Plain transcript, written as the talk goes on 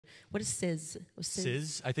What is cis?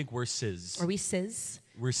 Cis? I think we're cis. Are we cis?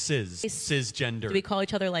 We're cis. Cisgender. Do we call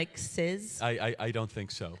each other like cis? I don't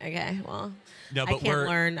think so. Okay, well, no, but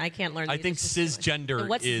I can't learn. I think cisgender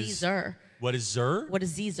what's is. zer? What is zer? What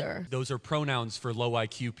is zer? Those are pronouns for low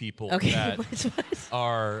IQ people okay. that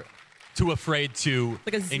are too afraid to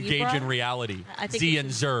engage in reality. Z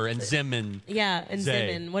and zer and zim and zim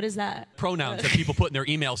and what is that? Pronouns that people put in their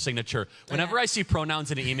email signature. Whenever I see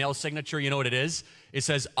pronouns in an email signature, you know what it is? It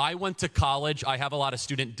says, I went to college, I have a lot of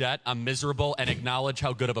student debt, I'm miserable, and acknowledge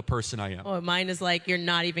how good of a person I am. Oh, mine is like, you're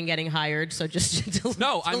not even getting hired, so just delete.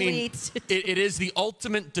 No, I mean, it is the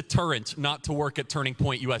ultimate deterrent not to work at Turning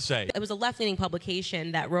Point USA. It was a left-leaning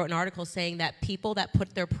publication that wrote an article saying that people that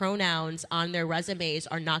put their pronouns on their resumes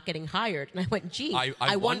are not getting hired. And I went, gee,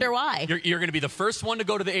 I wonder why. You're going to be the first one to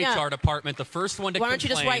go to the HR department, the first one to complain. Why don't you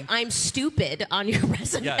just write, I'm stupid on your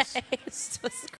resume? Yes.